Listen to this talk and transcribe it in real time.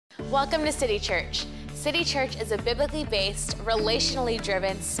Welcome to City Church. City Church is a biblically based, relationally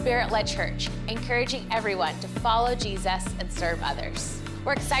driven, spirit-led church, encouraging everyone to follow Jesus and serve others.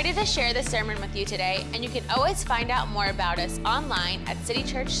 We're excited to share this sermon with you today, and you can always find out more about us online at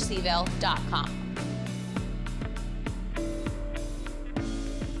citychurchcville.com.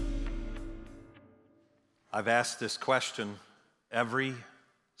 I've asked this question every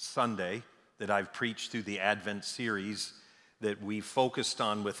Sunday that I've preached through the Advent series that we focused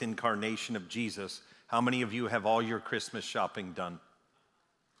on with Incarnation of Jesus. How many of you have all your Christmas shopping done?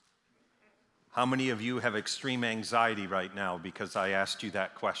 How many of you have extreme anxiety right now because I asked you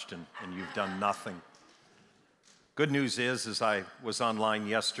that question and you've done nothing? Good news is I was online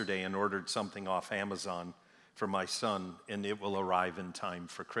yesterday and ordered something off Amazon for my son, and it will arrive in time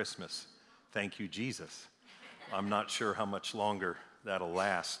for Christmas. Thank you, Jesus. I'm not sure how much longer that'll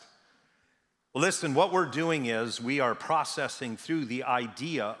last. Well, listen, what we're doing is we are processing through the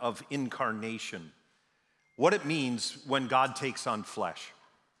idea of incarnation. What it means when God takes on flesh.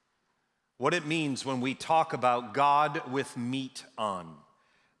 What it means when we talk about God with meat on.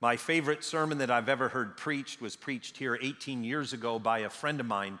 My favorite sermon that I've ever heard preached was preached here 18 years ago by a friend of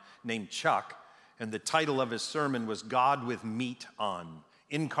mine named Chuck, and the title of his sermon was God with Meat On.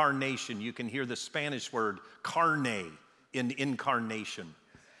 Incarnation. You can hear the Spanish word carne in incarnation.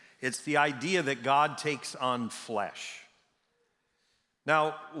 It's the idea that God takes on flesh.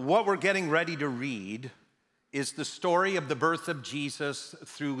 Now, what we're getting ready to read is the story of the birth of Jesus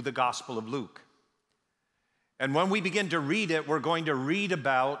through the Gospel of Luke. And when we begin to read it, we're going to read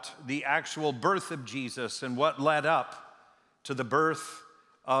about the actual birth of Jesus and what led up to the birth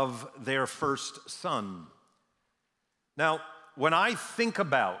of their first son. Now, when I think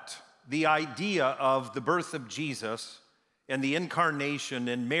about the idea of the birth of Jesus and the incarnation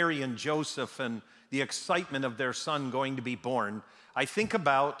and Mary and Joseph and the excitement of their son going to be born, I think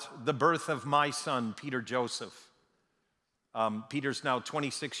about the birth of my son, Peter Joseph. Peter's now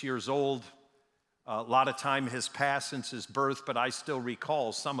 26 years old. A lot of time has passed since his birth, but I still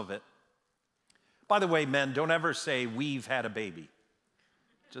recall some of it. By the way, men, don't ever say, "we've had a baby."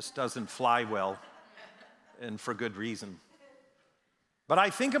 Just doesn't fly well, and for good reason. But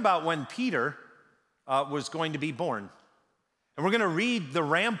I think about when Peter was going to be born. And we're going to read the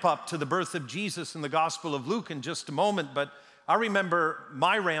ramp up to the birth of Jesus in the Gospel of Luke in just a moment, but I remember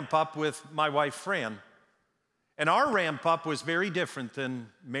my ramp up with my wife, Fran. And our ramp up was very different than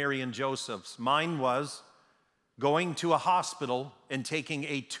Mary and Joseph's. Mine was going to a hospital and taking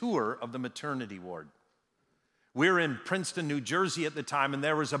a tour of the maternity ward. We were in Princeton, New Jersey at the time, and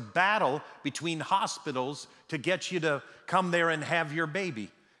there was a battle between hospitals to get you to come there and have your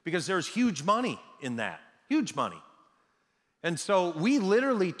baby, because there's huge money in that, huge money. And so we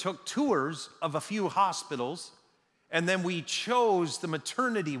literally took tours of a few hospitals, and then we chose the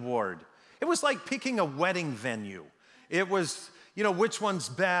maternity ward. It was like picking a wedding venue. It was, which one's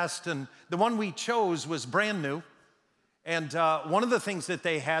best, and the one we chose was brand new. And one of the things that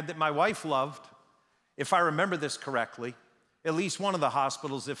they had that my wife loved, if I remember this correctly, at least one of the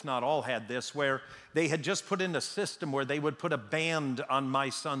hospitals, if not all, had this, where they had just put in a system where they would put a band on my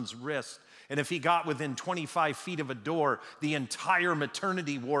son's wrist. And if he got within 25 feet of a door, the entire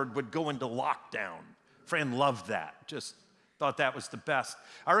maternity ward would go into lockdown. Fran loved that, just thought that was the best.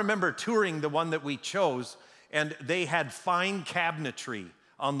 I remember touring the one that we chose, and they had fine cabinetry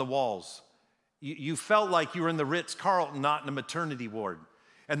on the walls. You felt like you were in the Ritz-Carlton, not in a maternity ward.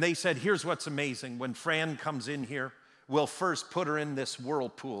 And they said, here's what's amazing. When Fran comes in here, we'll first put her in this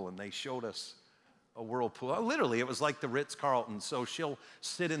whirlpool. And they showed us a whirlpool. Literally, it was like the Ritz-Carlton. So she'll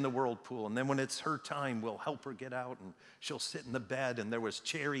sit in the whirlpool, and then when it's her time, we'll help her get out, and she'll sit in the bed, and there was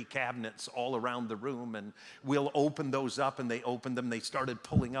cherry cabinets all around the room, and we'll open those up, and they opened them. They started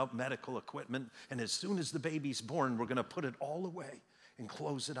pulling out medical equipment, and as soon as the baby's born, we're going to put it all away and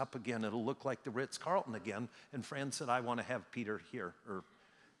close it up again. It'll look like the Ritz-Carlton again. And Fran said, I want to have Peter here. Or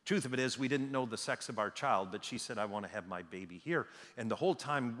truth of it is, we didn't know the sex of our child, but she said, I want to have my baby here. And the whole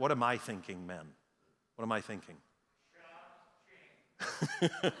time, what am I thinking, men? What am I thinking?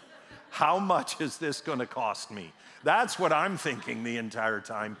 How much is this going to cost me? That's what I'm thinking the entire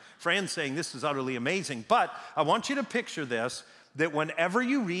time. Fran's saying this is utterly amazing. But I want you to picture this, that whenever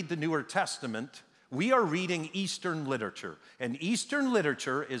you read the Newer Testament, we are reading Eastern literature. And Eastern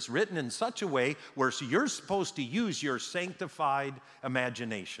literature is written in such a way where you're supposed to use your sanctified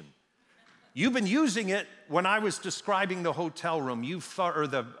imagination. You've been using it when I was describing the hotel room.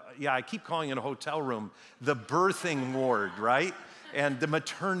 I keep calling it a hotel room, the birthing ward, right? And the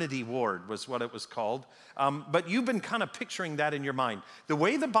maternity ward was what it was called. But you've been kind of picturing that in your mind. The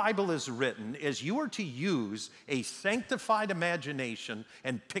way the Bible is written is you are to use a sanctified imagination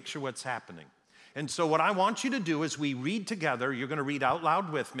and picture what's happening. And so what I want you to do as we read together, you're going to read out loud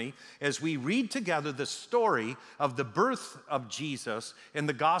with me, as we read together the story of the birth of Jesus in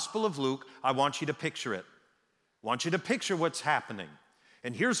the Gospel of Luke, I want you to picture it. I want you to picture what's happening.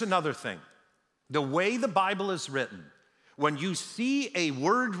 And here's another thing. The way the Bible is written, when you see a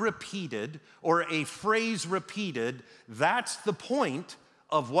word repeated or a phrase repeated, that's the point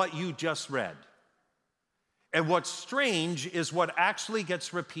of what you just read. And what's strange is what actually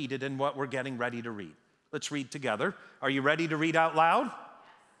gets repeated in what we're getting ready to read. Let's read together. Are you ready to read out loud?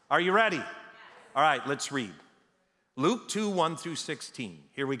 Are you ready? All right, let's read. Luke 2, 1 through 16.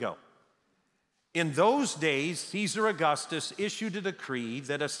 Here we go. In those days, Caesar Augustus issued a decree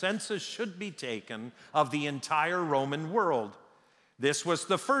that a census should be taken of the entire Roman world. This was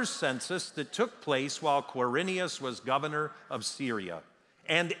the first census that took place while Quirinius was governor of Syria.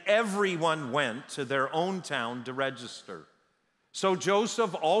 And everyone went to their own town to register. So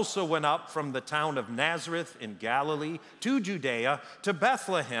Joseph also went up from the town of Nazareth in Galilee to Judea to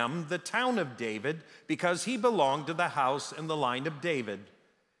Bethlehem, the town of David, because he belonged to the house and the line of David.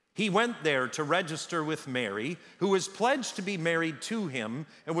 He went there to register with Mary, who was pledged to be married to him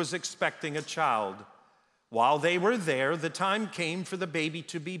and was expecting a child. While they were there, the time came for the baby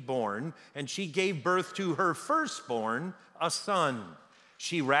to be born, and she gave birth to her firstborn, a son.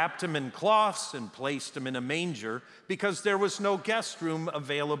 She wrapped him in cloths and placed him in a manger because there was no guest room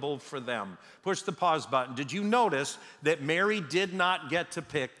available for them. Push the pause button. Did you notice that Mary did not get to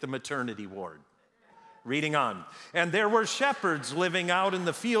pick the maternity ward? Reading on. And there were shepherds living out in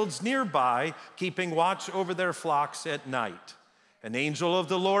the fields nearby, keeping watch over their flocks at night. An angel of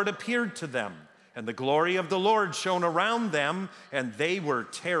the Lord appeared to them, and the glory of the Lord shone around them, and they were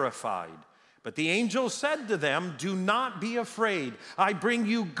terrified. But the angel said to them, "Do not be afraid. I bring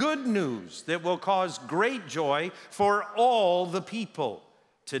you good news that will cause great joy for all the people.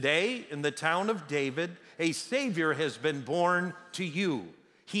 Today, in the town of David, a Savior has been born to you.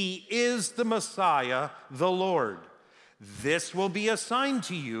 He is the Messiah, the Lord. This will be a sign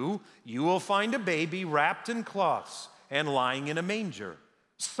to you. You will find a baby wrapped in cloths and lying in a manger."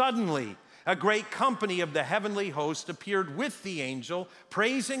 Suddenly, a great company of the heavenly host appeared with the angel,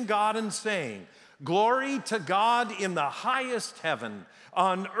 praising God and saying, "Glory to God in the highest heaven,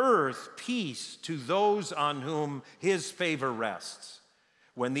 on earth peace to those on whom his favor rests."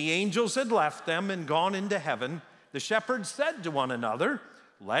 When the angels had left them and gone into heaven, the shepherds said to one another,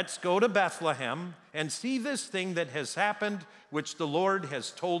 "Let's go to Bethlehem and see this thing that has happened, which the Lord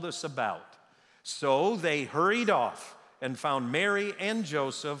has told us about." So they hurried off and found Mary and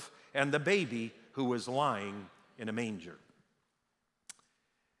Joseph and the baby who was lying in a manger.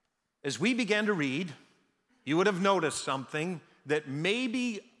 As we began to read, you would have noticed something that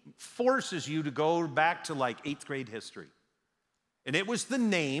maybe forces you to go back to like 8th grade history. And it was the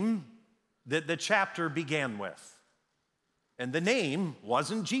name that the chapter began with. And the name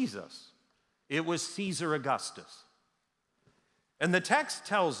wasn't Jesus. It was Caesar Augustus. And the text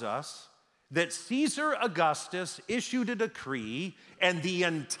tells us that Caesar Augustus issued a decree and the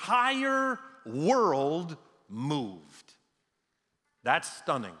entire world moved. That's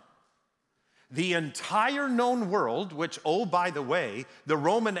stunning. The entire known world, which, oh, by the way, the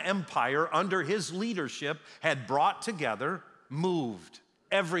Roman Empire under his leadership had brought together, moved.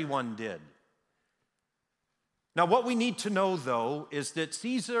 Everyone did. Now, what we need to know, though, is that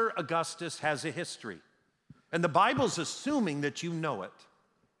Caesar Augustus has a history. And the Bible's assuming that you know it.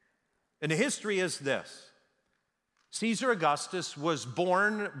 And the history is this. Caesar Augustus was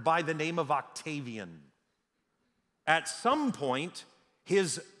born by the name of Octavian. At some point,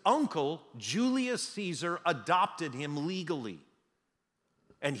 his uncle, Julius Caesar, adopted him legally.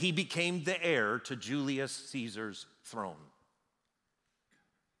 And he became the heir to Julius Caesar's throne.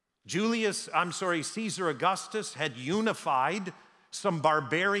 Caesar Augustus had unified some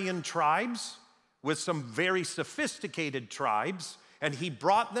barbarian tribes with some very sophisticated tribes, and he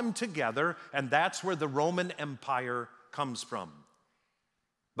brought them together, and that's where the Roman Empire comes from.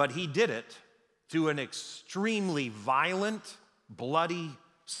 But he did it through an extremely violent, bloody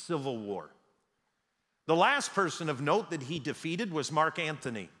civil war. The last person of note that he defeated was Mark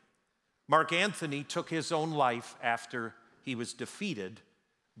Antony. Mark Antony took his own life after he was defeated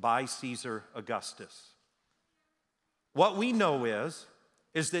by Caesar Augustus. What we know is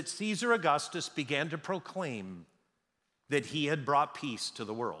that Caesar Augustus began to proclaim that he had brought peace to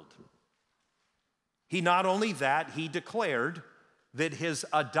the world. He not only that, he declared that his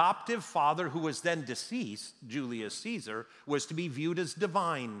adoptive father, who was then deceased, Julius Caesar, was to be viewed as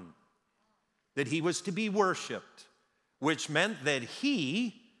divine, that he was to be worshiped, which meant that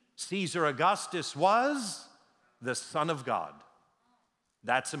he, Caesar Augustus, was the Son of God.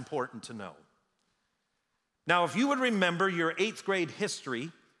 That's important to know. Now, if you would remember your 8th grade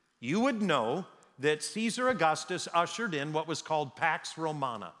history, you would know that Caesar Augustus ushered in what was called Pax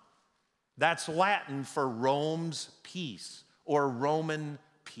Romana. That's Latin for Rome's peace or Roman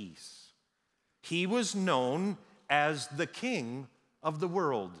peace. He was known as the King of the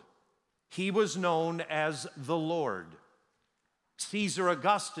world. He was known as the Lord. Caesar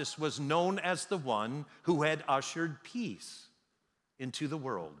Augustus was known as the one who had ushered peace into the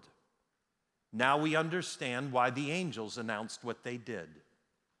world. Now we understand why the angels announced what they did.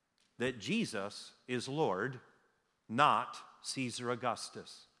 That Jesus is Lord, not Caesar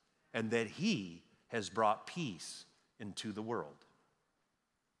Augustus, and that he has brought peace into the world.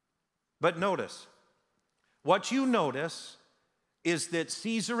 But notice, what you notice is that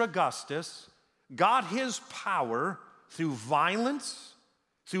Caesar Augustus got his power through violence,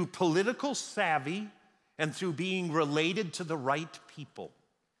 through political savvy, and through being related to the right people.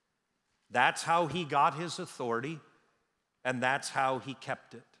 That's how he got his authority, and that's how he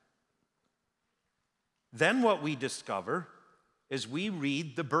kept it. Then what we discover is we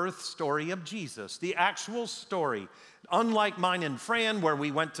read the birth story of Jesus, the actual story. Unlike mine and Fran, where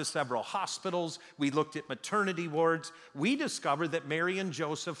we went to several hospitals, we looked at maternity wards, we discovered that Mary and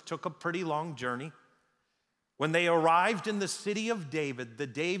Joseph took a pretty long journey. When they arrived in the city of David,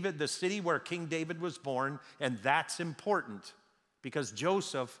 the city where King David was born, and that's important because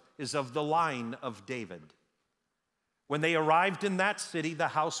Joseph is of the line of David. When they arrived in that city, the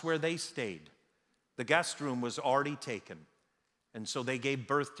house where they stayed, the guest room was already taken. And so they gave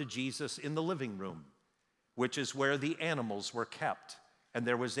birth to Jesus in the living room, which is where the animals were kept. And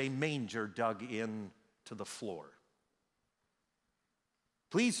there was a manger dug into the floor.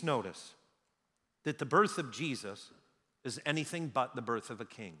 Please notice that the birth of Jesus is anything but the birth of a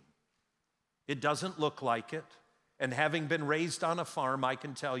king. It doesn't look like it. And having been raised on a farm, I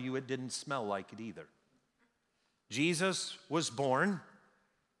can tell you it didn't smell like it either. Jesus was born,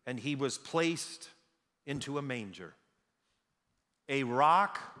 and he was placed into a manger, a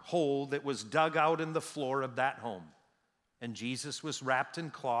rock hole that was dug out in the floor of that home. And Jesus was wrapped in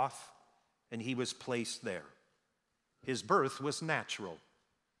cloth, and he was placed there. His birth was natural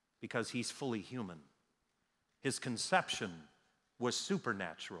because he's fully human. His conception was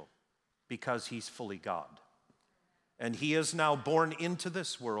supernatural because he's fully God. And he is now born into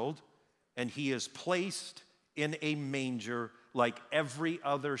this world, and he is placed in a manger like every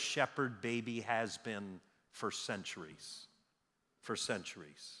other shepherd baby has been for centuries. For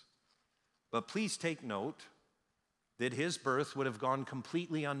centuries. But please take note that his birth would have gone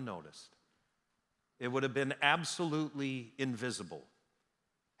completely unnoticed. It would have been absolutely invisible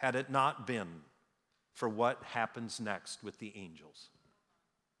had it not been for what happens next with the angels.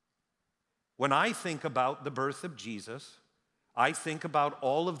 When I think about the birth of Jesus, I think about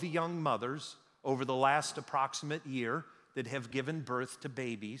all of the young mothers over the last approximate year that have given birth to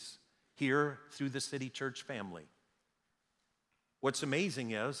babies here through the City Church family. What's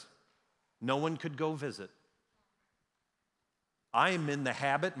amazing is no one could go visit. I am in the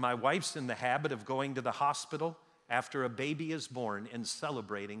habit, my wife's in the habit of going to the hospital after a baby is born and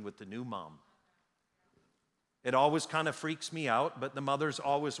celebrating with the new mom. It always kind of freaks me out, but the mothers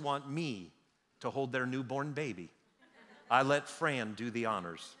always want me to hold their newborn baby. I let Fran do the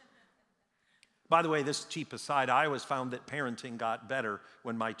honors. By the way, this cheap aside, I always found that parenting got better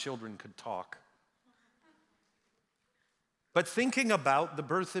when my children could talk. But thinking about the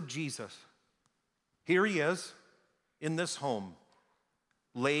birth of Jesus, here he is in this home,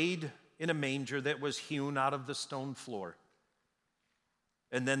 laid in a manger that was hewn out of the stone floor.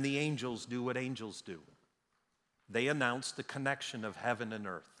 And then the angels do what angels do. They announce the connection of heaven and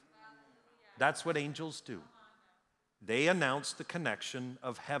earth. That's what angels do. They announce the connection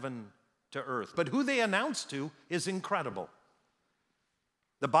of heaven to earth. But who they announce to is incredible.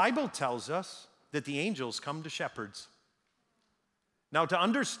 The Bible tells us that the angels come to shepherds. Now, to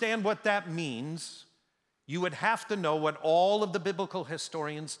understand what that means, you would have to know what all of the biblical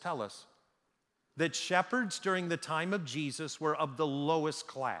historians tell us, that shepherds during the time of Jesus were of the lowest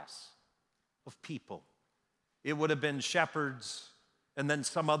class of people. It would have been shepherds and then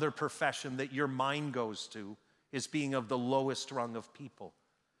some other profession that your mind goes to as being of the lowest rung of people.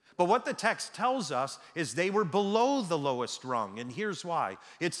 But what the text tells us is they were below the lowest rung, and here's why.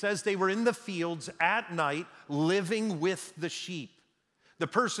 It says they were in the fields at night living with the sheep. The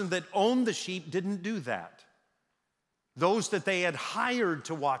person that owned the sheep didn't do that. Those that they had hired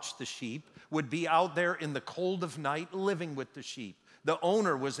to watch the sheep would be out there in the cold of night living with the sheep. The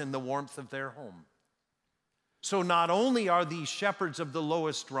owner was in the warmth of their home. So not only are these shepherds of the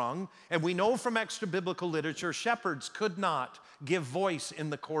lowest rung, and we know from extra biblical literature, shepherds could not give voice in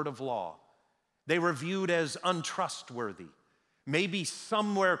the court of law. They were viewed as untrustworthy, maybe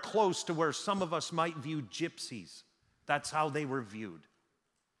somewhere close to where some of us might view gypsies. That's how they were viewed.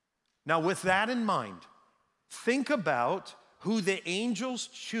 Now, with that in mind, think about who the angels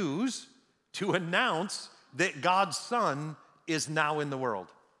choose to announce that God's Son is now in the world.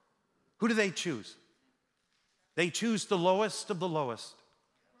 Who do they choose? They choose the lowest of the lowest.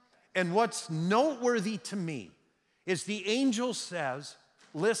 And what's noteworthy to me is the angel says,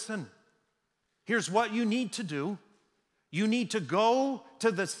 listen, here's what you need to do. You need to go to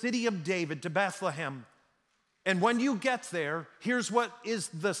the city of David, to Bethlehem. And when you get there, here's what is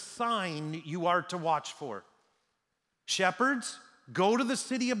the sign you are to watch for. Shepherds, go to the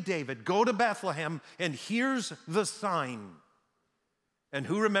city of David, go to Bethlehem, and here's the sign. And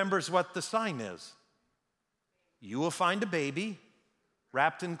who remembers what the sign is? You will find a baby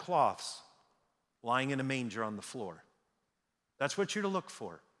wrapped in cloths, lying in a manger on the floor. That's what you're to look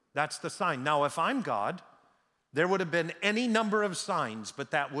for. That's the sign. Now, if I'm God, there would have been any number of signs,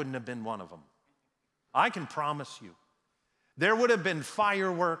 but that wouldn't have been one of them. I can promise you. There would have been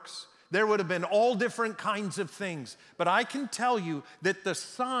fireworks. There would have been all different kinds of things. But I can tell you that the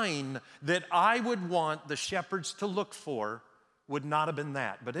sign that I would want the shepherds to look for would not have been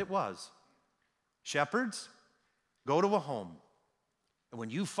that, but it was. Shepherds, go to a home, and when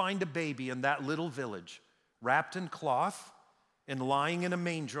you find a baby in that little village, wrapped in cloth and lying in a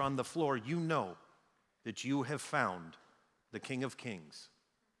manger on the floor, you know that you have found the King of Kings,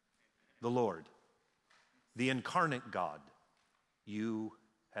 the Lord, the incarnate God. You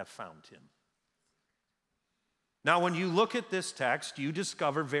have found him. Now, when you look at this text, you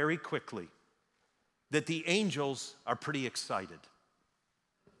discover very quickly that the angels are pretty excited.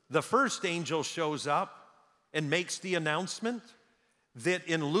 The first angel shows up and makes the announcement that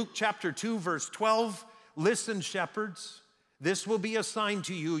in Luke chapter 2, verse 12, listen, shepherds, this will be a sign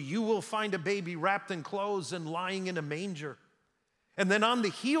to you. You will find a baby wrapped in clothes and lying in a manger. And then on the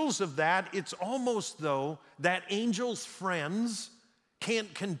heels of that, it's almost though that angel's friends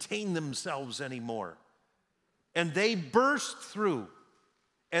can't contain themselves anymore. And they burst through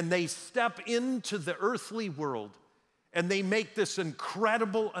and they step into the earthly world and they make this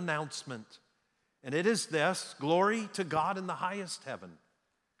incredible announcement. And it is this: glory to God in the highest heaven,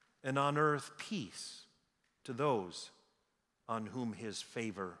 and on earth peace to those on whom his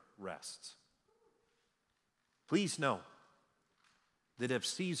favor rests. Please know that if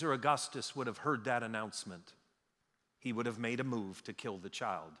Caesar Augustus would have heard that announcement, he would have made a move to kill the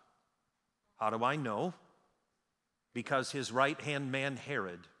child. How do I know? Because his right-hand man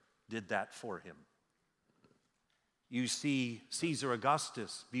Herod did that for him. You see, Caesar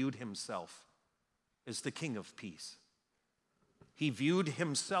Augustus viewed himself as the king of peace. He viewed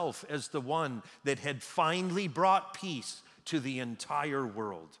himself as the one that had finally brought peace to the entire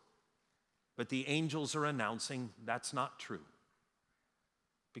world. But the angels are announcing that's not true.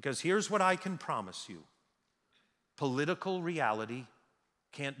 Because here's what I can promise you. Political reality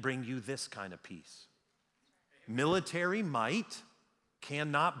can't bring you this kind of peace. Military might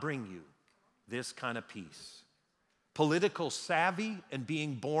cannot bring you this kind of peace. Political savvy and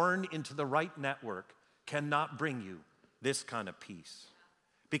being born into the right network cannot bring you this kind of peace.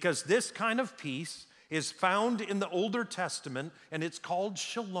 Because this kind of peace is found in the Older Testament, and it's called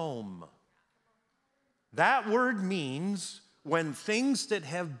shalom. That word means when things that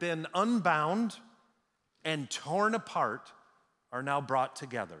have been unbound and torn apart are now brought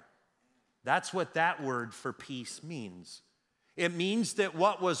together. That's what that word for peace means. It means that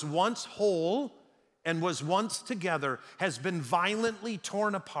what was once whole and was once together has been violently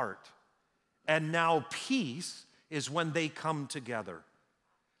torn apart. And now peace is when they come together.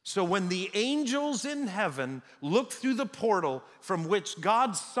 So when the angels in heaven look through the portal from which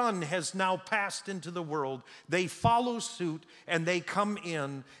God's Son has now passed into the world, they follow suit and they come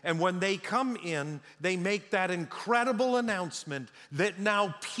in. And when they come in, they make that incredible announcement that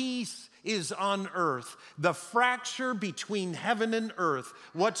now peace is on earth. The fracture between heaven and earth,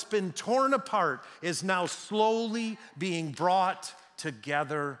 what's been torn apart, is now slowly being brought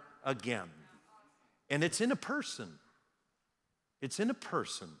together again. And it's in a person. It's in a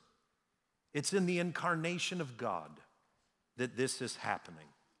person. It's in the incarnation of God that this is happening.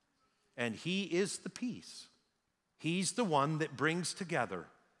 And he is the peace. He's the one that brings together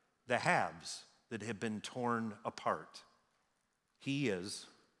the halves that have been torn apart. He is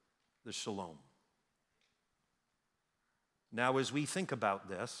the shalom. Now, as we think about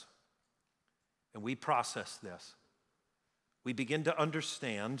this and we process this, we begin to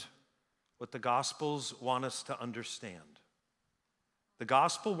understand what the Gospels want us to understand. The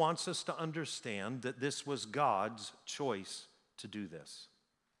Gospel wants us to understand that this was God's choice to do this.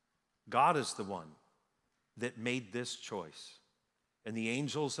 God is the one that made this choice. And the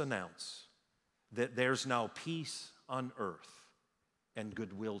angels announce that there's now peace on earth and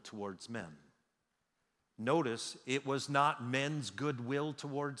goodwill towards men. Notice, it was not men's goodwill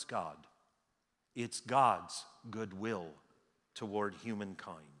towards God. It's God's goodwill toward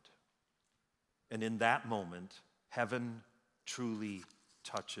humankind. And in that moment, heaven truly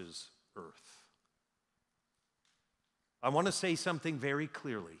touches earth. I want to say something very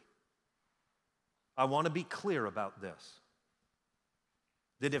clearly. I want to be clear about this.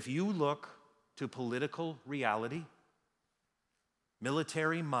 That if you look to political reality,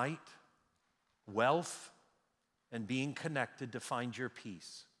 military might, wealth, and being connected to find your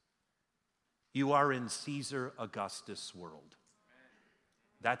peace, you are in Caesar Augustus' world.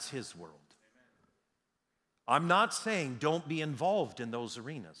 That's his world. I'm not saying don't be involved in those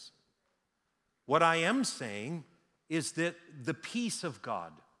arenas. What I am saying is that the peace of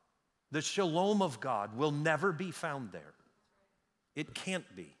God, the shalom of God, will never be found there. It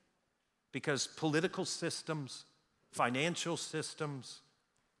can't be, because political systems, financial systems,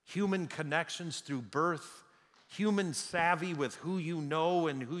 human connections through birth, human savvy with who you know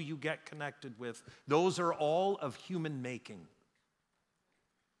and who you get connected with, those are all of human making.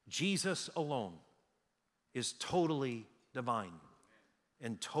 Jesus alone is totally divine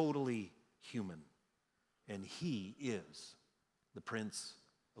and totally human, and he is the Prince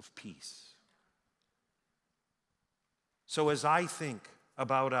of Peace. So as I think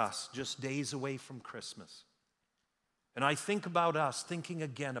about us just days away from Christmas, and I think about us thinking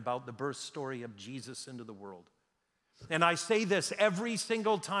again about the birth story of Jesus into the world, and I say this every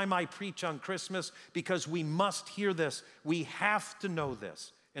single time I preach on Christmas because we must hear this, we have to know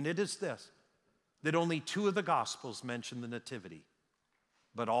this, and it is this, that only 2 of the Gospels mention the Nativity,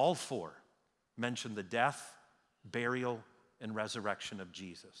 but all 4 mention the death, burial, and resurrection of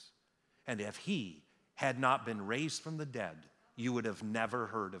Jesus. And if he had not been raised from the dead, you would have never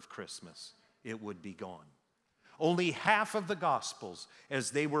heard of Christmas. It would be gone. Only half of the Gospels,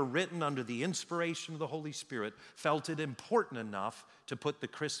 as they were written under the inspiration of the Holy Spirit, felt it important enough to put the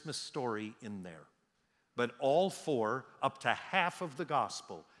Christmas story in there. But all 4, up to half of the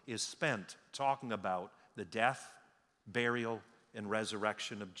Gospel, is spent talking about the death, burial, and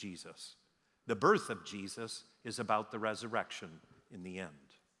resurrection of Jesus. The birth of Jesus is about the resurrection in the end.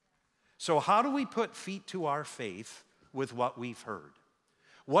 So how do we put feet to our faith with what we've heard?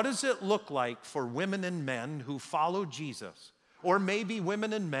 What does it look like for women and men who follow Jesus? Or maybe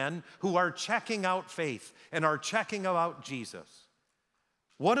women and men who are checking out faith and are checking out Jesus?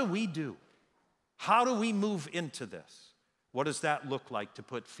 What do we do? How do we move into this? What does that look like to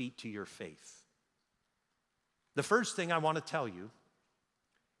put feet to your faith? The first thing I want to tell you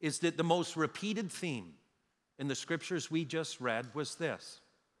is that the most repeated theme in the scriptures we just read was this: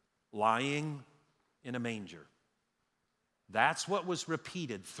 lying in a manger. That's what was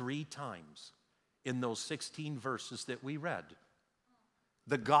repeated 3 times in those 16 verses that we read.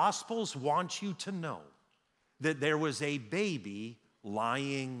 The Gospels want you to know that there was a baby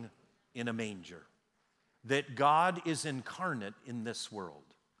lying in a manger, that God is incarnate in this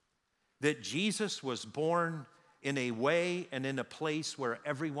world, that Jesus was born in a way and in a place where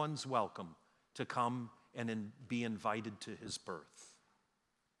everyone's welcome to come and be invited to his birth.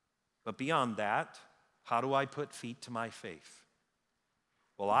 But beyond that, how do I put feet to my faith?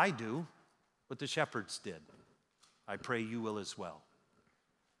 Well, I do what the shepherds did. I pray you will as well.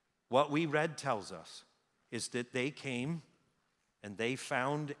 What we read tells us is that they came and they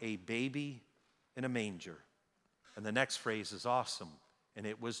found a baby in a manger. And the next phrase is awesome. And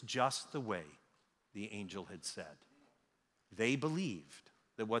it was just the way the angel had said. They believed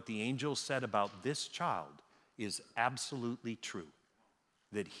that what the angel said about this child is absolutely true.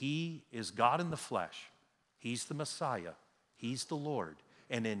 That he is God in the flesh. He's the Messiah. He's the Lord.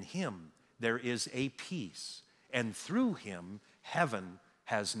 And in him there is a peace. And through him, heaven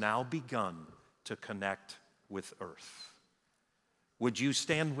has now begun to connect with earth. Would you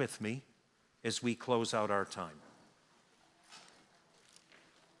stand with me as we close out our time?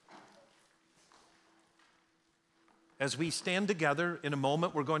 As we stand together, in a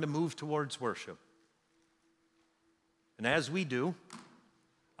moment, we're going to move towards worship. And as we do,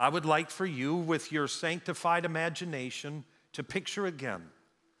 I would like for you, with your sanctified imagination, to picture again.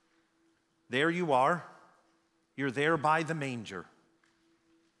 There you are. You're there by the manger.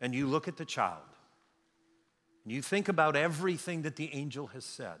 And you look at the child. and you think about everything that the angel has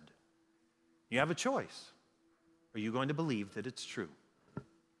said, you have a choice. Are you going to believe that it's true?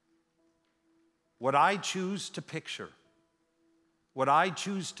 What I choose to picture, what I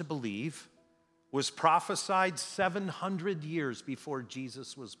choose to believe, was prophesied 700 years before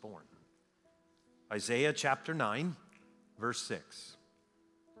Jesus was born. Isaiah chapter 9, verse 6.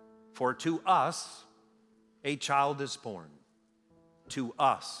 For to us a child is born, to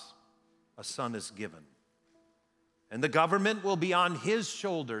us a son is given. And the government will be on his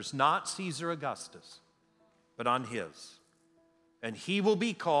shoulders, not Caesar Augustus, but on his. And he will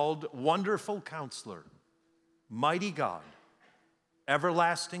be called Wonderful Counselor, Mighty God,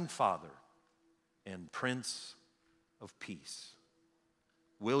 Everlasting Father, and Prince of Peace.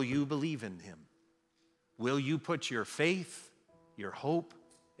 Will you believe in him? Will you put your faith, your hope,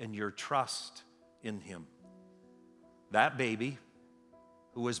 and your trust in him? That baby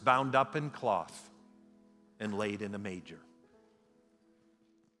who was bound up in cloth and laid in a manger.